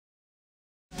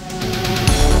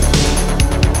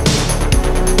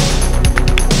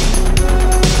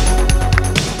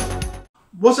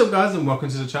What's up guys and welcome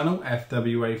to the channel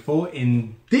FWA4.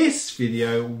 In this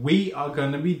video we are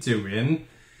going to be doing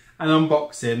an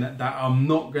unboxing that I'm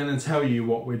not going to tell you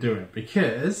what we're doing,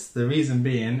 because the reason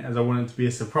being is I want it to be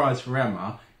a surprise for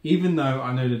Emma, even though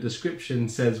I know the description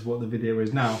says what the video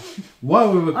is now.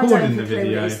 While we're recording the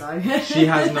video, she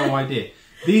has no idea.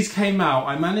 These came out,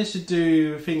 I managed to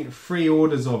do I think 3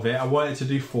 orders of it. I wanted to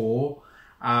do 4.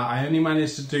 I only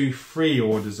managed to do 3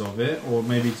 orders of it, or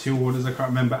maybe 2 orders, I can't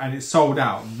remember, and it sold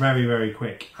out very, very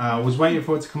quick. I was waiting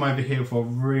for it to come over here for a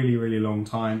really, really long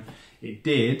time. It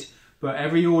did, but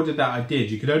every order that I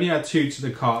did, you could only add 2 to the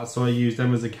cart, so I used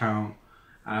Emma's account,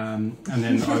 and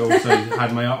then I also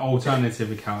had my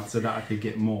alternative account so that I could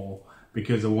get more,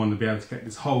 because I wanted to be able to get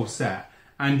this whole set.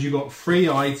 And you got 3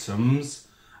 items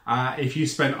if you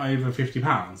spent over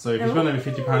 £50. So if you spent over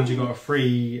 £50, you got a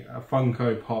free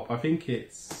Funko Pop. I think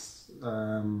it's,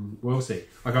 we'll see.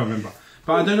 I can't remember.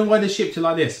 But I don't know why they shipped it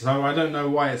like this. So I don't know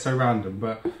why it's so random.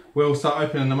 But we'll start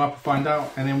opening them up and find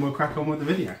out. And then we'll crack on with the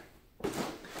video.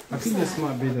 I think this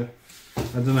might be the, I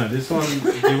don't know, this one,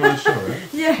 do you want to show it?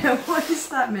 Yeah, what is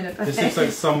that minute? This looks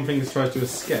like something's supposed to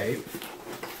escape.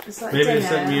 It's like maybe it's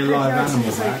sent me a live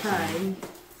animal back. Okay.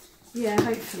 Yeah,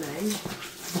 hopefully.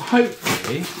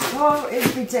 Hopefully. Well, it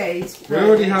would be dead. We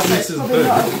already have this as probably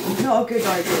not a good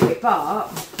idea, but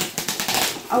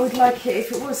I would like it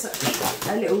if it was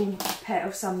a little pet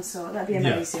of some sort. That'd be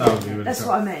amazing. Yeah, that would be really That's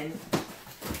cool. what I meant.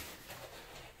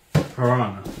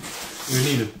 Piranha.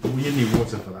 We need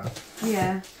water for that.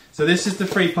 Yeah. So this is the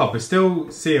free pop. It's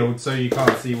still sealed, so you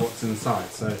can't see what's inside.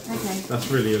 So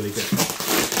that's really, really good.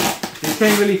 These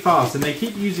came really fast, and they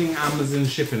keep using Amazon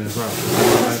shipping as well.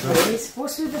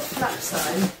 What's with the flaps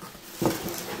though?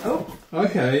 Oh.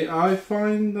 Okay, I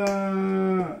find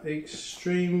that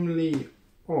extremely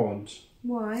odd.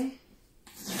 Why?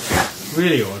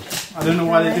 Really odd. I don't know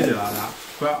why they did it like that,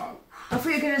 but I thought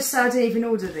you were going to say I didn't even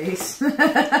order this.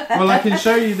 well, I can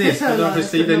show you this, because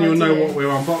obviously then you'll know what we're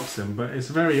unboxing, but it's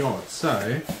very odd.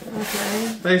 So,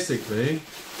 basically,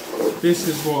 this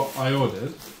is what I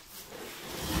ordered.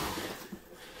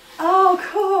 Oh,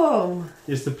 cool!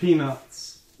 It's the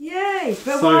peanuts Yay!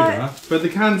 But soda, but the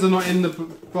cans are not in the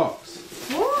box.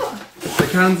 What? The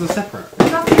cans are separate. I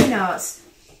love peanuts.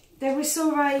 There we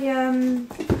saw a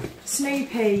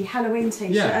Snoopy Halloween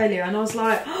t-shirt earlier, and I was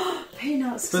like, oh,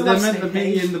 peanuts. But they're meant to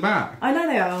be in the bag. I know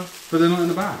they are. But they're not in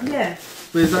the bag. Yeah.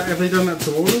 But is that, have they done that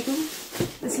to all of them?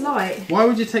 It's light. Why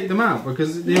would you take them out?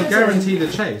 Because you're guaranteed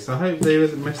a chase. I hope they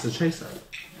doesn't mess the chase up.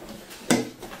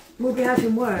 We'll be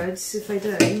having words if they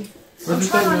do. I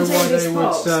just don't know why they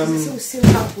would. It's all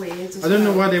sealed up weird. I don't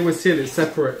know why they would seal it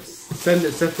separate, send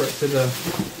it separate to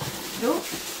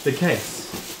the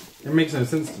case. It makes no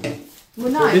sense to me.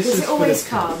 Well, no, because it always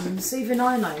comes. Even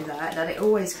I know that it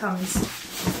always comes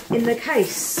in the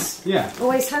case. Yeah.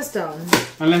 Always has done.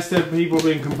 Unless there are people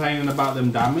been complaining about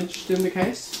them damaged in the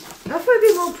case. I thought it'd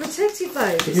be more protective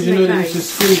though. Because you know that you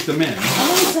just squeeze them in.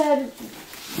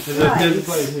 There's a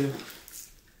blade here.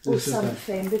 Or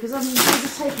something, because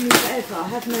it's taking me forever. I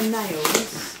have no nails.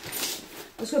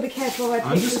 I've just got to be careful I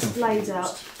pick this blade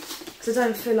up, because I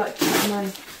don't feel like putting my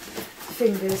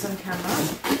fingers on camera.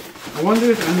 I wonder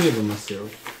if any of them are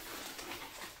sealed.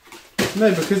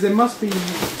 No, because they must be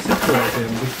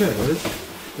separating, because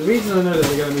the reason I know that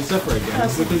they're going to be separating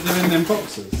is because they're in them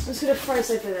boxes. I'm just going to throw this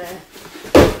over there.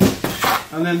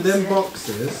 And then them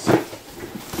boxes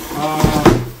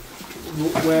are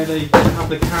where they have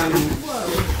the can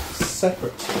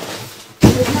separate.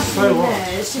 There's nothing in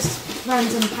there, it's just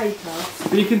random paper.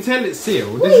 But you can tell it's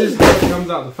sealed. This is how it comes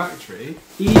out of the factory.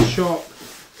 E-shop,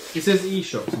 it says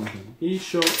e-shop something.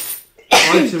 E-shop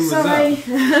item reserve. Sorry,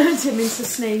 I didn't mean to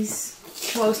sneeze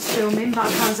whilst filming, but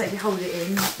I can't exactly hold it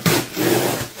in.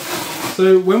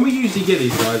 So when we usually get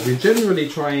these guys, we generally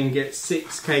try and get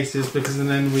 6 cases, because and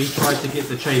then we try to get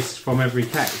the chase from every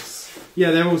case.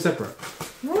 Yeah, they're all separate.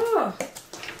 What?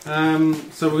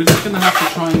 So we're just going to have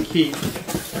to try and keep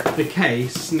the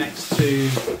case next to,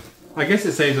 I guess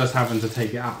it saves us having to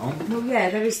take it out. Well yeah,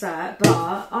 there is that,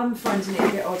 but I'm finding it a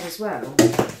bit odd as well,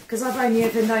 because I've only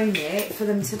ever known it for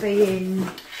them to be in.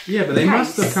 Yeah, but they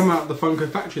must have come out of the Funko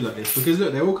factory like this, because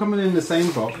look, they're all coming in the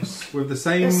same box with the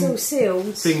same all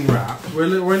sealed thing wrapped. We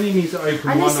only need to open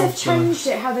one of Unless they've changed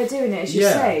it how they're doing it, as you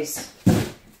said.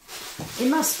 It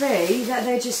must be that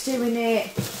they're just doing it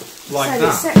like so that.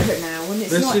 It's separate now, and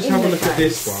it's Let's not just in have a the look at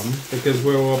this one, because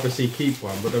we'll obviously keep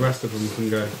one, but the rest of them can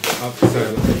go up to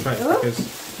sale at the tray,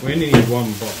 because we only need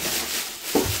one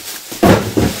box.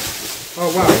 Oh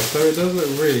wow, so it does look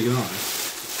really nice.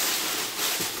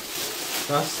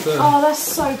 That's the... Oh, that's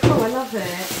so cool, I love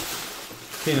it.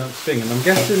 Peanut thing, and I'm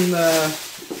guessing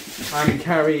and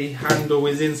carry handle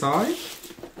is inside.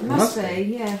 It must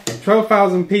be, yeah.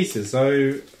 12,000 pieces.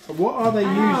 So what are they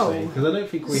usually? Because I don't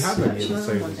think we have any of the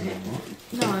sodas anymore.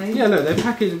 No. Yeah, look, they're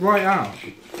packaged right out.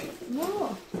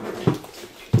 What?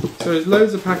 So there's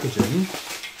loads of packaging,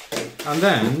 and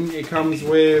then it comes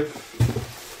with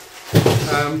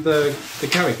the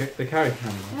carry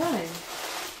camera. Oh.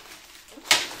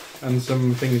 And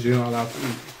some things you're not allowed to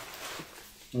eat.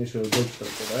 Make sure the dogs don't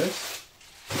get those.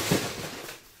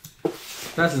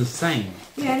 That's insane.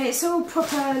 Yeah, and it's all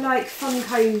proper like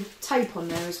Funko tape on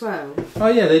there as well. Oh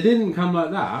yeah, they didn't come like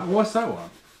that. What's that one?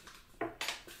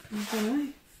 I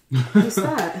don't know. What's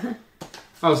that?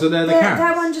 Oh, so they're the cans?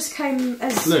 That one just came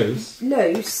as loose,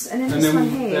 and then this one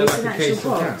here is an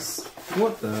actual box.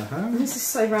 What the hell? This is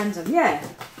so random. Yeah.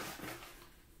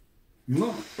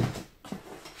 What?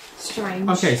 Strange.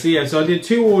 Okay, so yeah, so I did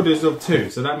 2 orders of 2,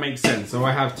 so that makes sense. So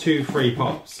I have 2 free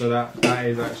pops, so that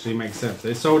is actually makes sense.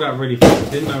 It sold out really fast. I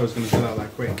didn't know it was going to sell out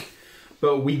that quick,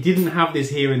 but we didn't have this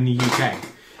here in the UK.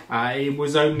 It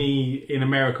was only in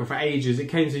America for ages. It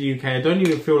came to the UK. I don't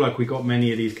even feel like we got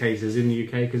many of these cases in the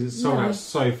UK because it's sold out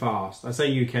so fast. I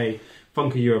say UK,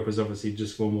 Funko Europe is obviously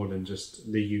just for more than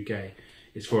just the UK.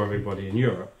 It's for everybody in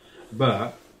Europe.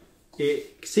 But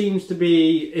it seems to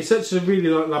be, it's such a really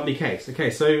lovely case. Okay,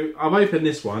 so I've opened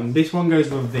this one. This one goes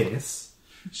with this.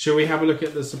 Shall we have a look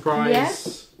at the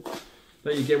surprise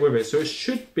that you get with it? So it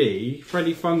should be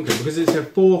Freddy Funko because it's her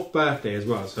 4th birthday as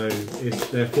well. So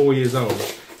they're 4 years old.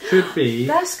 Should be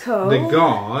that's cool. The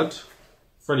Guard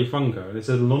Freddy Funko, and it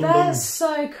says London. That's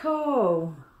so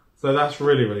cool. So that's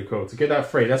really, really cool to get that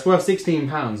free. That's worth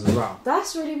 £16 as well.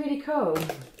 That's really, really cool.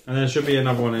 And there should be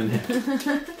another one in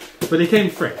here, but it came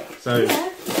free. So yeah,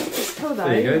 it's cool though.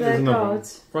 There you go. There's The another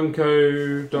one.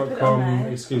 Funko.com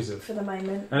exclusive for the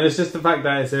moment. And it's just the fact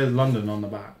that it says London on the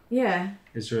back. Yeah,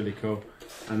 it's really cool.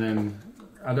 And then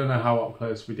I don't know how up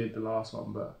close we did the last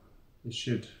one, but it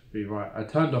should be right. I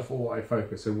turned off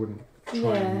autofocus so it wouldn't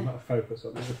try and focus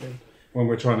on everything when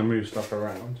we're trying to move stuff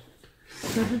around.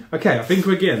 Okay, I think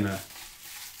we're getting there.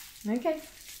 Okay.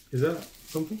 Is that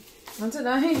something? I don't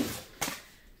know.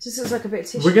 Just looks like a bit of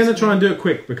tissue. We're going to try and do it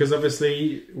quick because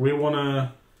obviously we want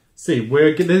to see.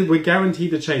 We're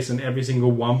guaranteed a chase on every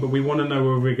single one, but we want to know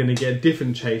whether we're going to get a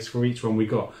different chase for each one we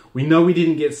got. We know we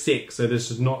didn't get 6, so there's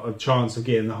just not a chance of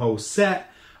getting the whole set,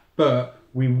 but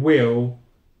we will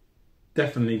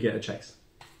definitely get a chase.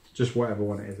 Just whatever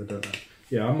one it is, I don't know.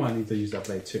 Yeah, I might need to use that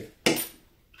blade too.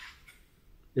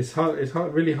 It's hard. It's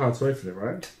really hard to open it,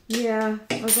 right? Yeah,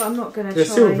 I was like, I'm not going to try.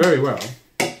 It's sealed very well.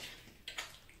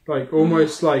 Like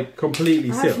almost like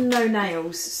completely sealed. I have no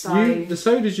nails, so the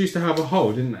sodas used to have a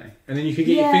hole, didn't they? And then you could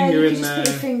get your finger in there. Put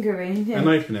your finger in and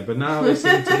open it. But now it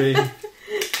seems to be. Put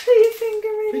your finger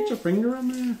in. Put your finger in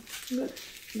there. Look,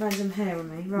 random hair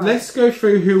on me. Right. Let's go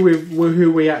through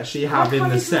who we actually have in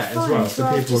the set as well, so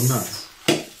people know.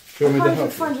 I can't even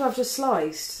find what I've just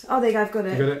sliced. Oh, there you go. I've got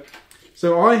it. You got it.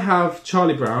 So I have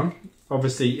Charlie Brown.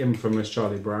 Obviously, infamous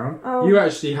Charlie Brown. Oh, you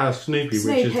actually have Snoopy, which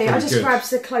is pretty I just good. grabbed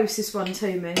the closest one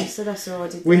to me, so that's all I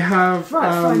did. We have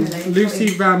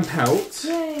Lucy Van Pelt.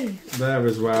 Yay. There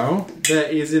as well. There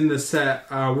is in the set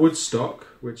Woodstock,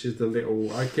 which is the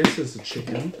little, I guess it's a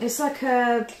chicken. It's like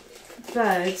a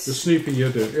bird. The Snoopy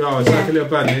you're doing. Oh, it's like a little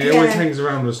bird. And it always hangs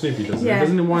around with Snoopy, doesn't it?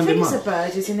 Doesn't it wind him up? I think it's a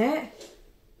bird, isn't it?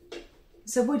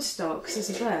 It's a Woodstock, so it's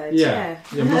a bird. Yeah,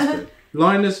 it must be.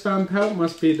 Linus Van Pelt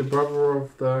must be the brother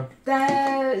of the.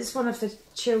 It's one of the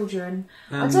children.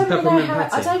 I don't really know how.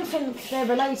 I don't think they're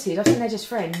related. I think they're just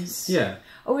friends. Yeah.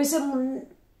 Or is it?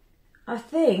 I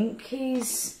think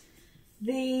he's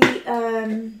the.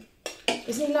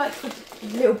 Isn't he like the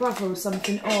little brother or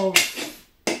something of?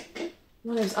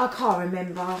 One of those, I can't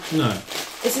remember. No.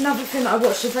 It's another thing that I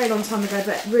watched a very long time ago,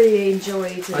 but really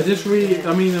enjoyed. I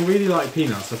really like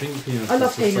Peanuts. I think Peanuts. I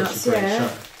love Peanuts. Such a great show.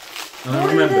 And I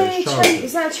remember it's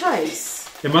is that a chase?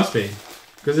 It must be,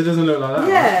 because it doesn't look like that.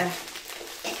 Yeah. Right?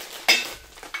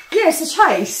 Yeah, it's a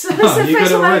chase. That's the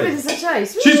first time I opened it's a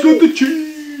chase. Woo! She's got the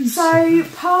cheese. So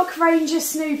Park Ranger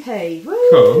Snoopy. Woo!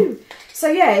 Cool. So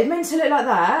yeah, it meant to look like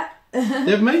that.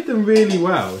 They've made them really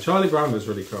well. Charlie Brown was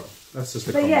really cool. That's just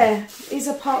a comment. Yeah, he's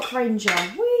a park ranger.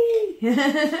 Whee!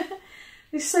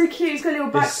 It's so cute. He's got a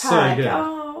little backpack. It's so good.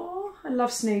 Oh, I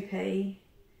love Snoopy.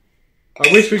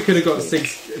 I wish we could have got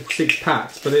six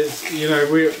packs, but it's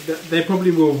they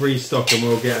probably will restock and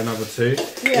we'll get another 2.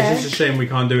 Yeah. It's just a shame we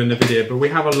can't do in the video, but we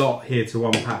have a lot here to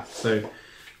unpack, so I'm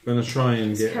going to try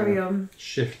and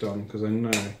shift on because I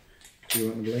know. Do you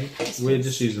want the blade? We're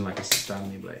just using like a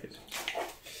Stanley blade.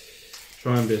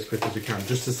 Try and be as quick as we can,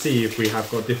 just to see if we have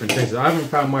got different chases. I haven't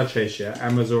found my chase yet.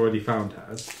 Emma's already found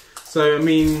hers. So, I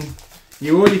mean,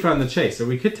 You already found the chase, so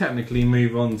we could technically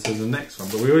move on to the next one,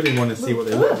 but we really want to see what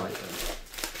they look like then.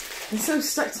 It's so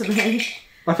stuck to me.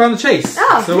 I found the chase!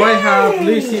 Oh, so yay! I have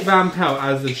Lucy Van Pelt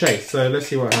as the chase, so let's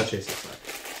see what her chase looks like.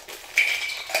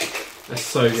 That's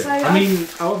so good. So I mean,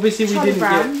 obviously we didn't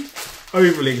get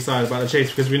overly excited about the chase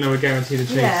because we know we're guaranteed a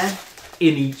chase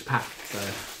in each pack. So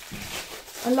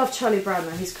I love Charlie Brown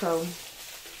though, he's cool.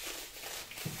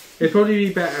 It'd probably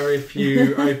be better if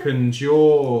you opened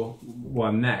your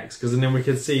one next, because then we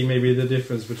could see maybe the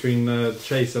difference between the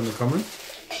chase and the common.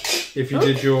 If you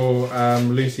did your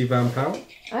Lucy Van Pelt.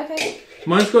 Okay.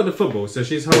 Mine's got the football, so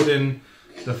she's holding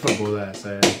the football there,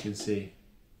 so you can see.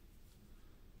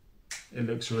 It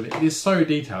looks really, it's so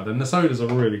detailed, and the sodas are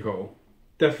really cool.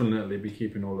 Definitely be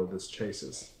keeping all of this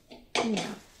chases. Yeah.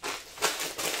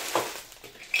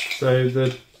 So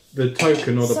the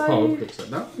token or the pog looks like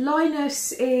that.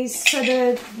 Linus is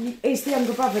the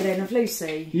younger brother then of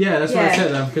Lucy. Yeah, that's what I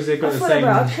said then, because they've got the same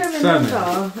I can't remember.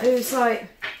 surname. It was like,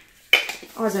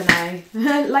 I don't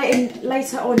know,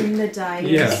 later on in the day.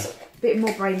 It was a bit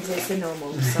more brain dead than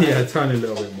normal. So. Yeah, a tiny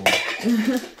little bit more.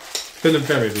 It's been a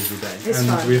very busy day,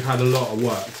 and we've had a lot of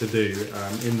work to do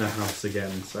in the house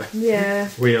again. So yeah,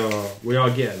 we are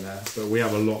getting there, but we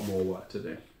have a lot more work to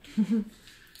do.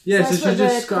 Yeah, so she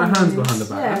just got her hands behind the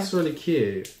back. Yeah. That's really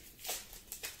cute.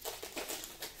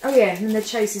 Oh yeah, and then the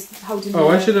chase is holding. Oh,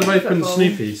 I should have opened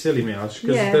Snoopy, silly me, because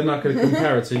then I could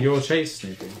compare it to your chase,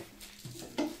 Snoopy.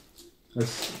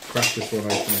 Let's crack this one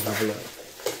open and have a look.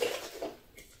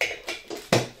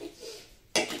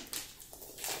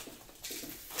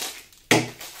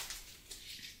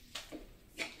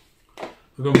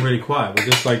 We've gone really quiet. We're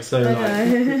just like so like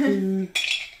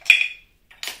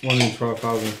 1 in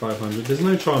 12,500. There's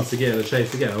no chance to get the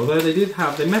chase again. Although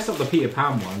they messed up the Peter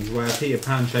Pan ones, where Peter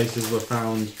Pan chases were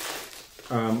found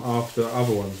after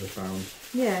other ones were found.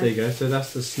 Yeah. There you go. So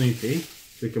that's the Snoopy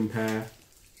to compare.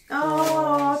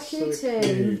 Oh, cutie. So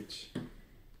cute.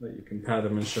 Let you compare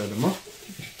them and show them off.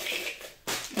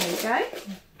 There you go.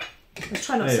 I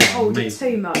try not to hold it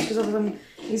too much because otherwise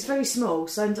he's very small,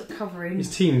 so I end up covering.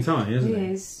 He's teeny tiny, isn't he? He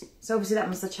is. So obviously that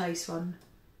one's the chase one.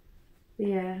 But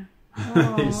yeah.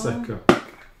 He's so cool.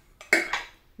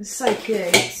 It's so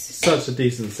cute. Such a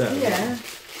decent set. Yeah.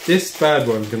 This bad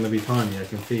one's going to be tiny, I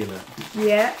can feel it.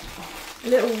 Yeah. A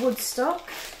little Woodstock.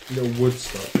 Little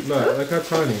Woodstock. Look how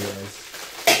tiny it is.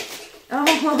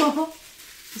 Oh,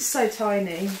 it's so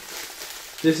tiny.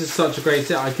 This is such a great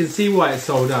set. I can see why it's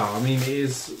sold out. I mean, it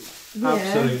is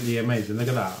absolutely amazing. Look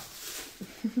at that.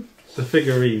 The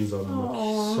figurines on them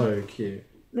look so cute.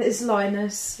 There's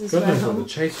Linus as God well. knows what the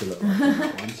chase will look like on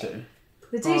that one too.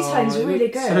 The detail's really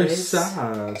good. So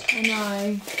sad. I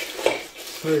know.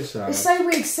 So sad. It's so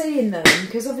weird seeing them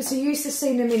because obviously you used to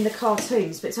see them in the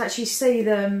cartoons, but to actually see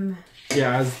them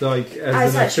as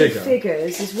actual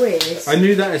figures is weird. I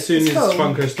knew that as soon as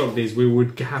Funko stocked these, we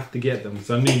would have to get them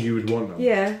because I knew you would want them.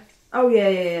 Yeah. Oh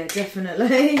yeah,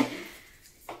 definitely.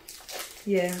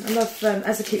 Yeah, I love,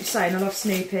 as I keep saying, I love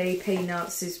Snoopy.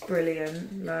 Peanuts is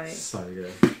brilliant. Like, so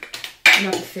good.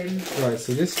 Another thing. Right,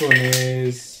 so this one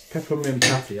is Peppermint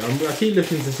Patty. I keep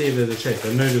looking to see if there's a chase.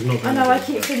 I know there's not. I know, I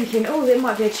keep thinking, oh, there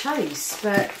might be a chase,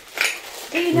 but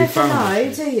you never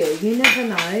know, do you? You never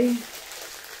know.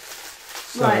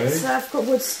 Right, so I've got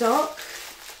Woodstock.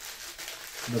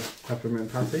 The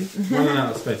Peppermint Patty. Running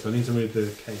out of space, so I need to move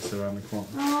the case around the corner.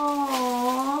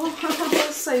 Oh,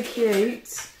 that's so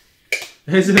cute.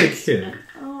 Isn't it cute?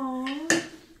 Aww.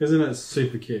 Isn't it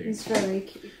super cute? It's very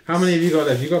cute. How many have you got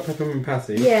left? You got Peppermint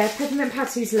Patty? Yeah, Peppermint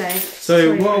Patty's left.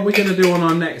 So what are we going to do on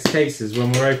our next cases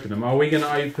when we're opening them? Are we going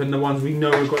to open the ones we know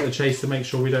we've got the chase to make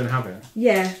sure we don't have it?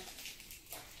 Yeah.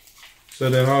 So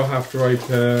then I'll have to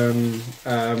open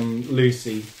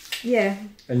Lucy. Yeah.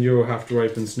 And you'll have to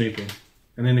open Snoopy.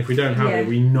 And then if we don't have it,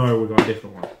 we know we've got a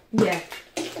different one. Yeah.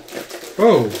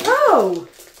 Oh! Oh!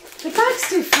 The bag's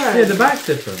different. Yeah, the bag's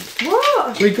different.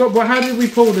 What? We got. Well, how did we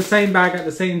pull the same bag at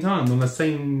the same time on the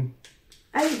same?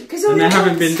 And they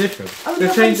haven't been different. Oh, they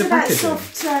changed the packaging. That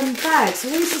soft bag. So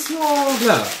these are small.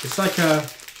 Look, it's like a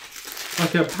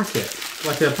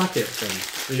packet thing.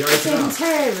 So you open it up.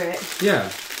 Tear it.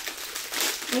 Yeah.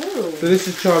 Oh. So this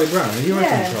is Charlie Brown. Are you opening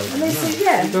Charlie Brown? No.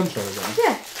 You've done Charlie Brown.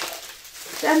 Yeah.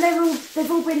 And they've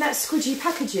all been that squidgy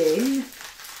packaging,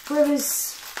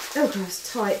 whereas oh god,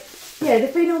 it's tight. Yeah,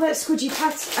 they've been all that squidgy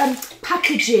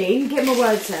packaging. Get my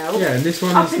words out. Yeah, and this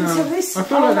one up is now. until this I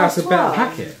feel like that's a better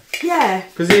packet. Yeah,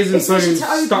 because it isn't so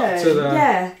stuck to the.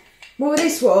 Yeah. Well,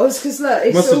 this was because look,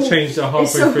 it's must have changed it halfway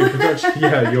through production.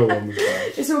 Yeah, your one was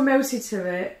bad. It's all melted to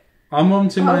it. I'm on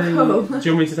to my. Cool. Do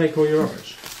you want me to take all your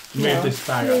orange? Move this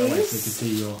bag out of the way so you can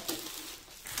see your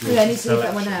yeah, I need to leave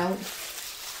that one out.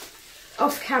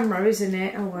 off camera, isn't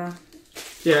it? Oh well.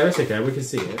 Yeah, that's okay. We can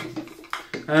see it.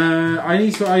 I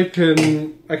need to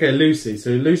open... Okay, Lucy. So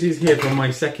Lucy's here for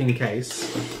my second case.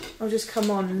 I'll just come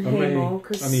on here more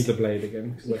because I need the blade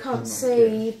again. You can't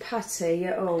see Patty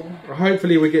at all.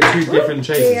 Hopefully we get two different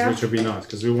chases, which would be nice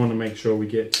because we want to make sure we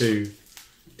get two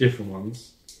different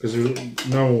ones because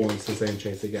no one wants the same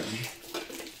chase again.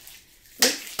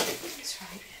 That's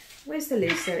right. Where's the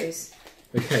Lucy? There it is.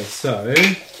 Okay, so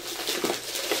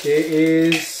it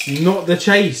is not the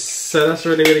chase, so that's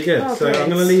really, really good. Oh, so great. I'm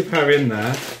going to leave her in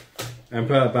there and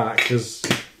put her back because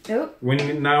we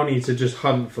now need to just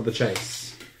hunt for the chase.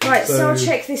 Right, so I'll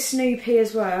check this Snoopy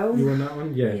as well. You want that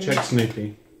one? Yeah, check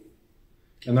Snoopy.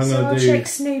 And I'm so going to I'll check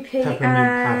Snoopy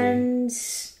and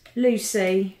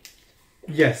Lucy.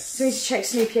 Yes. So we need to check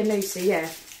Snoopy and Lucy, yeah.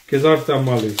 Because I've done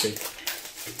my Lucy.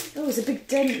 Oh, there's a big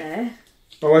dent there.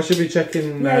 Oh, I should be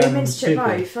checking. Yeah, you're meant to check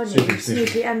both, aren't you?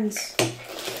 Snoopy and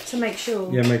to make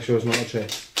sure. Yeah, make sure it's not a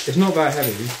chase. It's not that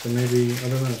heavy, so maybe I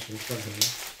don't know. It's quite heavy.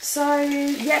 So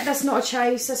yeah, that's not a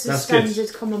chase. That's a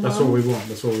standard common one. That's what we want.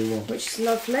 That's what we want. Which is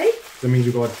lovely. That means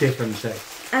we've got a different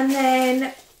chase. And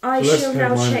then I shall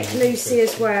now check Lucy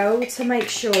as well to make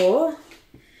sure.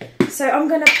 So I'm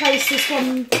going to place this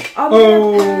one.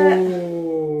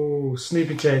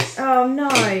 Snoopy chase. Oh no.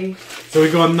 So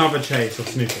we got another chase of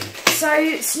Snoopy.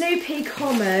 So Snoopy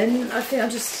common. I think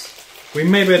I'll just. We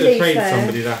may be able to trade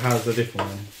somebody that has a different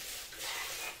one.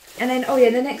 And then, oh yeah,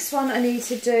 the next one I need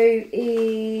to do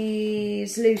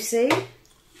is Lucy.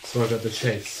 So I got the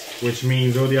chase, which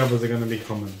means all the others are going to be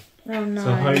common. Oh no.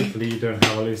 So hopefully you don't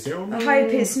have a Lucy. Oh, no. I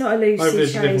hope it's not a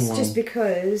Lucy chase, just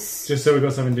because. Just so we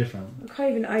got something different. I can't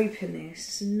even open this.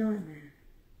 It's a nightmare.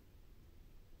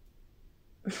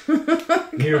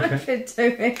 You okay?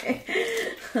 Do it.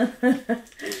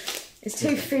 It's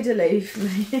too fiddly for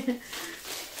me.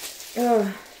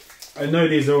 Oh. I know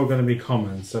these are all going to be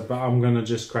common, but I'm going to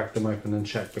just crack them open and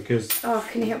check because... Oh,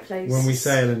 can you help please? When we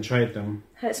sale and trade them...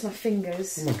 Hurts my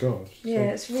fingers. Oh my god.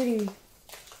 Yeah, it's really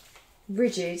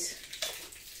rigid.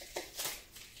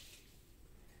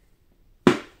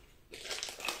 I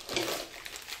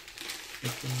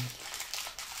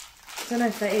don't know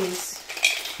if that is.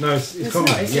 No, it's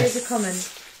common. Not, yes. It is a common.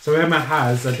 So Emma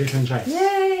has a different chase.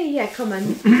 Yeah,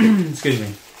 common. Excuse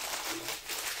me.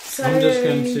 So, I'm just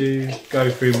going to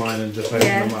go through mine and just open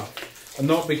them up. And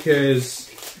not because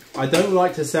I don't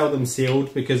like to sell them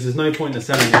sealed because there's no point in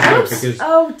selling them sealed because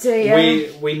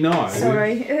we know.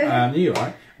 Sorry. You're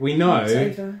right. We know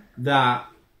that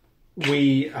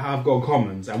we have got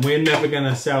commons and we're never going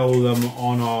to sell them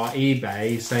on our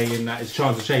eBay saying that it's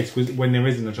chance of chase when there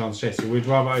isn't a chance of chase. So we'd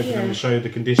rather open them and show the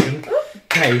condition in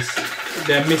case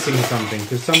they're missing something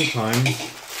because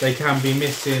sometimes they can be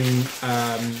missing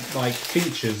like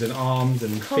features and arms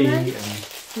and feet and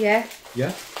yeah.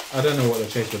 I don't know what the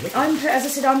chase would look like. As I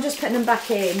said, I'm just putting them back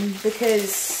in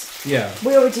because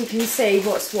we already can see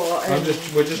what's what.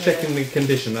 We're just checking the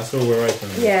condition. That's all we're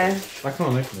opening. Yeah. I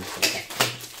can't open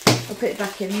this. I'll put it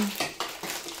back in.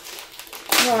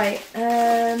 Right.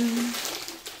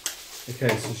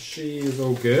 Okay, so she is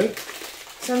all good.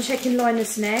 So I'm checking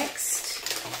Linus next.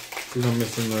 She's not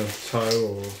missing the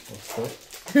toe or foot.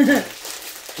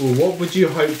 Well, what would you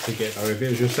hope to get though? If it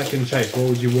was your second chase, what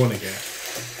would you want to get?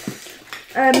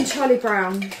 Charlie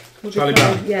Brown. Charlie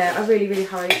Brown? Yeah, I really, really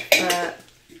hope. But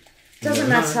doesn't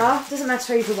matter. Doesn't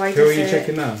matter either way. Who are you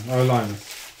checking now? Oh,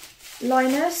 Linus.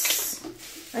 Linus.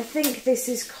 I think this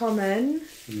is common.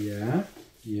 Yeah,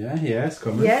 it's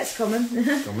common. Yeah, it's common.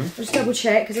 Common. I'll just double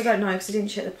check because I don't know because I didn't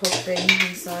check the POG thing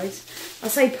inside. I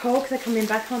say POG, they're coming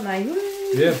back, aren't they? Woo.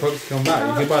 Yeah, POGs come back.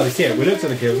 You can buy the kit. We looked at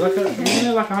the kit. It was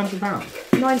like £100.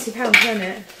 £90, wasn't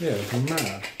it? Yeah, it's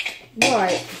mad.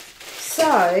 Right.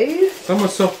 So some are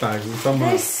soft bags and some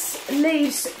are. This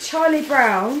leaves Charlie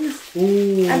Brown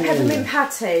and Peppermint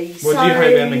Patty. What do you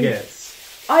hope Emma gets?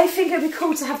 I think it'd be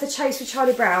cool to have the chase with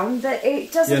Charlie Brown. That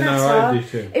it doesn't matter. No, I do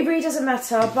too. It really doesn't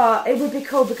matter, but it would be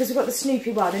cool because we've got the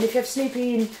Snoopy one, and if you have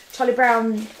Snoopy and Charlie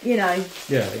Brown, you know, it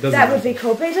doesn't. That would be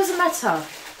cool, but it doesn't matter.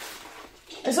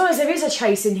 As long as there is a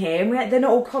chase in here, and they're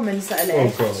not all commons that are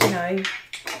left, you know.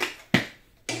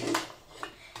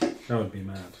 That would be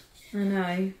mad. I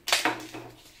know.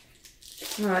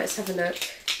 Right, let's have a look.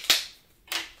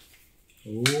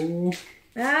 Ooh.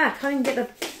 I can't even get the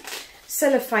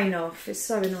cellophane off. It's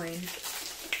so annoying.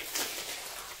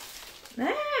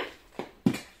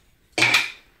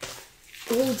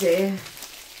 Oh dear.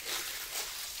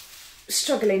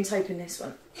 Struggling to open this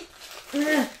one.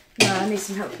 No, I need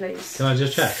some help, please. Can I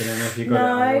just check and then if you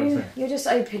got it? No, you're just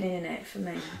opening it for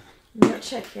me. I'm not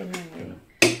checking, are you?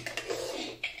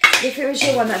 If it was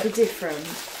your one, that'd be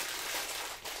different.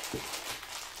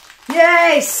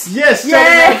 Yes! Yes!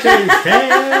 Yeah.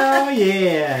 Hell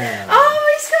yeah! Oh,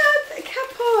 he's got a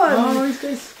cap on. Oh, he's got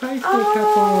his Facebook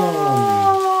cap on.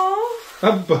 A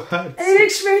bird. And he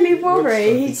looks really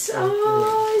worried. Looks like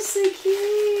He's so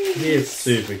cute. He is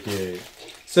super cute.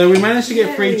 So we managed to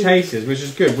get 3 chases, which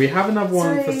is good. We have another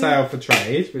one for sale for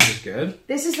trade, which is good.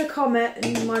 This is the Comet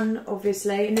one,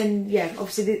 obviously. And then, yeah,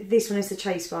 obviously this one is the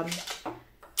Chase one.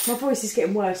 My voice is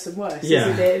getting worse and worse,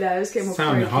 isn't it? No, it's getting more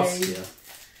sounding croaky. huskier.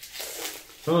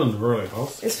 Sounding really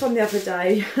husky. It's from the other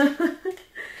day.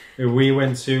 We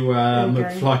went to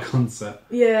McFly concert.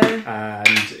 Yeah.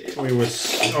 And we were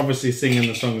obviously singing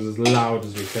the songs as loud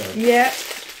as we could. Yeah.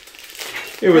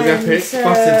 It was epic.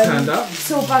 Busted turned up.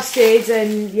 Saw Busted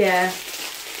and yeah.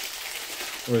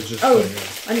 It was just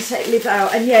I need to live it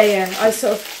out. And yeah, I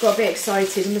sort of got a bit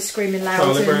excited and was screaming loud.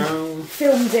 Charlie Brown.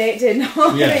 Filmed it, didn't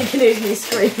I? Yeah. You can hear me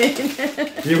screaming.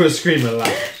 You were screaming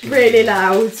loud. Really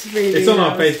loud. Really It's on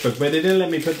loud. our Facebook, but they didn't let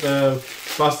me put the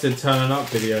Busted turning up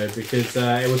video because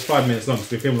it was 5 minutes long,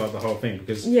 so we filmed like the whole thing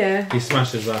because he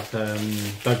smashes up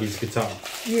Dougie's guitar.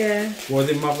 Yeah. Was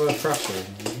it Mother Thrasher?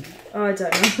 Oh, I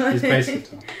don't know. His bass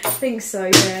guitar. I think so,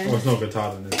 yeah. Well, it's not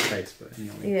guitar than his bass, but you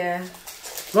know what I mean. Yeah.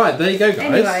 Right, there you go,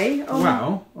 guys. Anyway,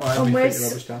 wow. Right,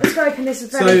 onwards. Let's go open this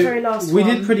very last one. We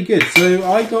did pretty good. So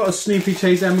I got a Snoopy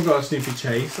chase, Emma got a Snoopy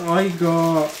chase. I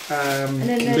got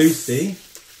Lucy.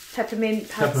 Peppermint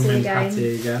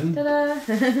Patty again.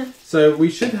 Ta-da. So we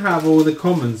should have all the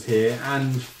commons here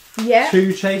and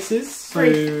 2 chases. So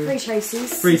 3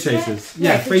 chases. 3 chases.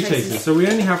 Yeah, 3 chases. So we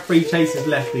only have 3 chases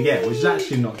left to get, which is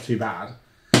actually not too bad,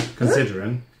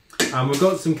 considering. We've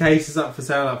got some cases up for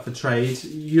sale, up for trade.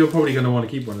 You're probably going to want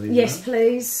to keep one of these. Yes, right?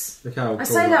 please. Look how cool I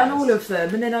say that on all of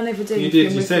them, and then I never do. You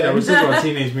did. You said that. We said about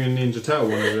Teenage Mutant Ninja Turtle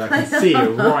one over there. I can see it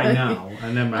right now.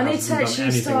 And then I need to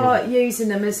actually start using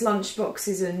them as lunch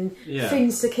boxes and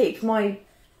things to keep my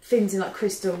things in, like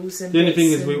crystals and. The only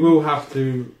thing is, we will have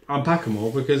to unpack them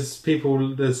all because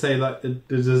people they say like the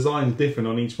design's different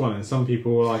on each one, and some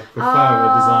people like prefer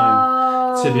a design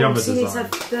to the other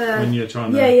design when you're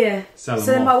trying to sell them.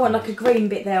 So they off, might want like a green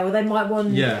bit there, or they might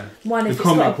want one if it's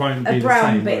got a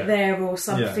brown bit there or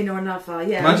something or another.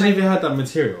 Yeah. Imagine if you had that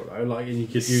material though, like, and you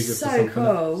could use it for something cool.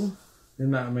 else.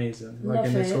 Isn't that amazing? Like,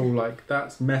 and it's all like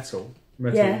that's metal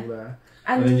there.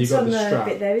 And then you've got on the strap.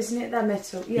 bit there, isn't it? That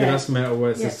metal. Yeah, that's metal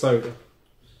where it's a soda.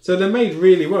 So they're made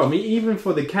really well. I mean, even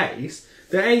for the case,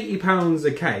 they're £80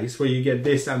 a case where you get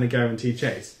this and the guaranteed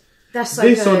chase. That's so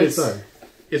good. This on its own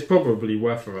is probably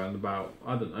worth around about,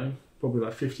 I don't know, probably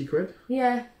like 50 quid.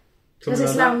 Yeah. Because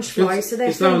it's Loungefly, so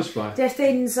their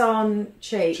thins aren't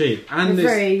cheap. And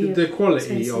the quality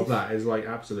expensive. Of that is like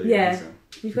absolutely amazing.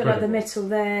 You've got like the metal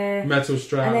there. Metal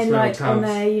straps, and then metal like tabs. on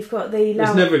there you've got the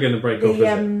it's never going to break off, is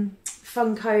it?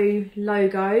 Funko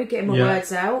logo, getting my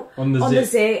words out. On the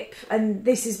zip. And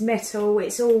this is metal.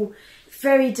 It's all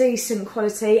very decent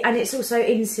quality and it's also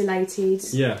insulated.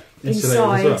 Yeah,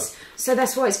 inside. As well. So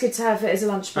that's why it's good to have it as a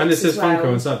lunchbox. And it says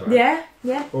Funko inside, right?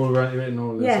 Yeah. All around it and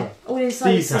all inside. Yeah, all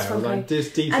inside. Detail, like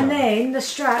this detail. And then the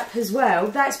strap as well.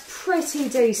 That's pretty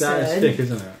decent. That is thick,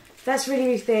 isn't it? That's really,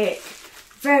 really thick.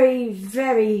 Very,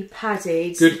 very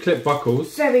padded. Good clip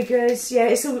buckles. Very good. Yeah,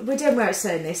 it's all, we're doing well at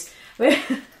saying this.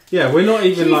 Yeah, we're not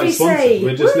even like sponsored.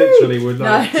 We're just literally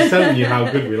just telling you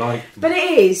how good we like them. But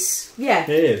it is, yeah.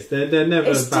 It is. They're never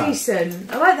it's bad. It's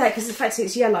decent. I like that because the fact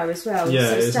it's yellow as well. Yeah,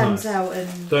 so it stands nice. Out.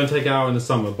 And don't take it out in the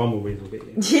summer. Bumblebees will get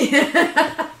you.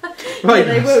 Yeah. Right,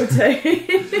 yeah, they will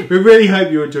do. We really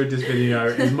hope you enjoyed this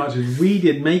video as much as we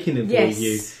did making it for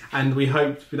you. Yes. And we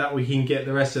hope that we can get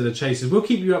the rest of the chases. We'll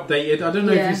keep you updated. I don't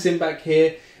know if you've seen back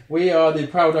here. We are the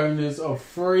proud owners of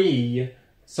 3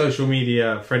 social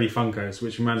media Freddy Funkos,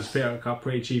 which we managed to pick up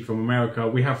pretty cheap from America.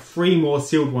 We have 3 more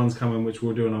sealed ones coming, which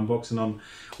we'll do an unboxing on.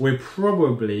 We're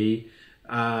probably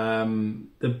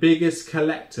the biggest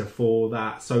collector for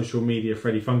that social media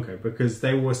Freddy Funko because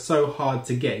they were so hard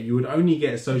to get. You would only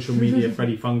get a social media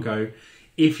Freddy Funko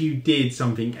if you did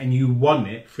something and you won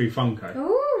it through Funko.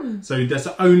 Ooh. So that's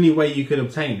the only way you could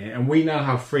obtain it. And we now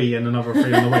have 3 and another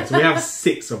 3 on the way. So we have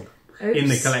 6 of them in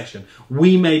the collection.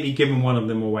 We may be giving one of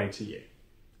them away to you.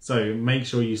 So make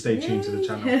sure you stay tuned to the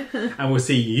channel. And we'll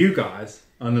see you guys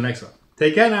on the next one.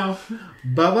 Take care now.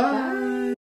 Bye-bye.